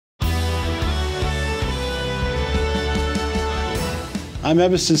I'm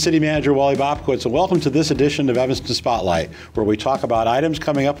Evanston City Manager Wally Bobkowitz, and welcome to this edition of Evanston Spotlight, where we talk about items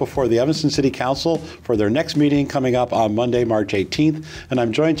coming up before the Evanston City Council for their next meeting coming up on Monday, March 18th. And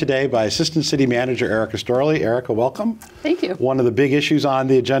I'm joined today by Assistant City Manager Erica Storley. Erica, welcome. Thank you. One of the big issues on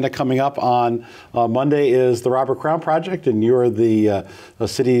the agenda coming up on Monday is the Robert Crown project, and you're the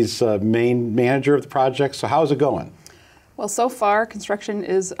city's main manager of the project. So how's it going? Well, so far, construction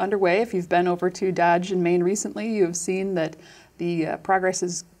is underway. If you've been over to Dodge and Main recently, you have seen that the progress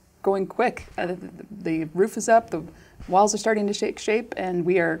is going quick. The roof is up, the walls are starting to take shape, and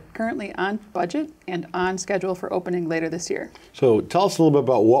we are currently on budget and on schedule for opening later this year. So tell us a little bit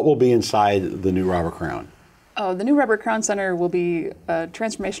about what will be inside the new Robert Crown. The new Robert Crown Center will be a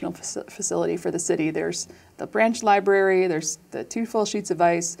transformational facility for the city. There's the branch library, there's the 2 full sheets of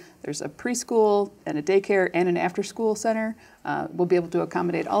ice, there's a preschool and a daycare and an after-school center. We'll be able to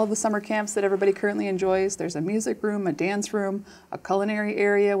accommodate all of the summer camps that everybody currently enjoys. There's a music room, a dance room, a culinary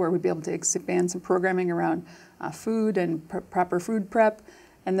area where we'll be able to expand some programming around food and proper food prep.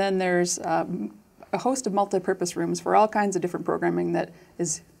 And then there's a host of multi-purpose rooms for all kinds of different programming that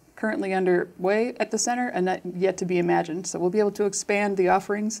is currently underway at the center and not yet to be imagined. So we'll be able to expand the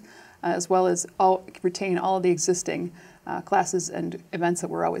offerings as well as retain all of the existing classes and events that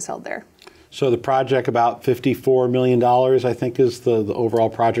were always held there. So the project, about $54 million, I think, is the overall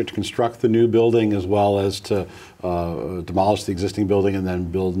project to construct the new building as well as to demolish the existing building and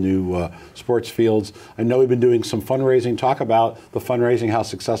then build new sports fields. I know we've been doing some fundraising. Talk about the fundraising, how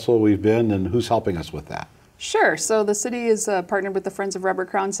successful we've been, and who's helping us with that. Sure. So the city is partnered with the Friends of Robert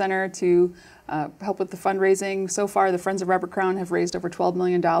Crown Center to help with the fundraising. So far, the Friends of Robert Crown have raised over $12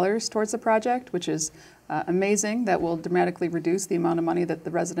 million towards the project, which is amazing. That will dramatically reduce the amount of money that the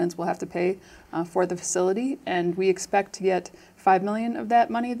residents will have to pay for the facility. And we expect to get $5 million of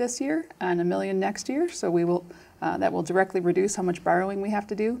that money this year and $1 million next year. So we will that will directly reduce how much borrowing we have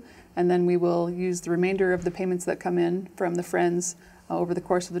to do. And then we will use the remainder of the payments that come in from the Friends over the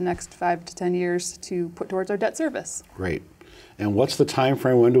course of the next 5 to 10 years to put towards our debt service. Great. And what's the time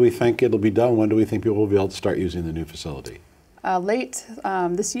frame? When do we think it'll be done? When do we think people will be able to start using the new facility? Late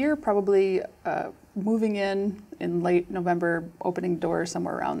this year, probably moving in late November, opening doors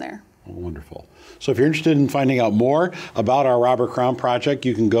somewhere around there. Oh, wonderful. So if you're interested in finding out more about our Robert Crown project,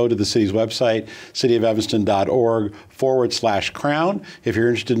 you can go to the city's website, cityofevanston.org/crown. If you're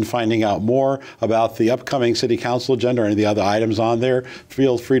interested in finding out more about the upcoming city council agenda or any of the other items on there,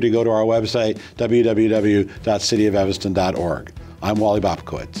 feel free to go to our website, www.cityofevanston.org. I'm Wally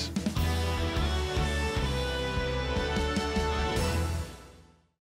Bobkowitz.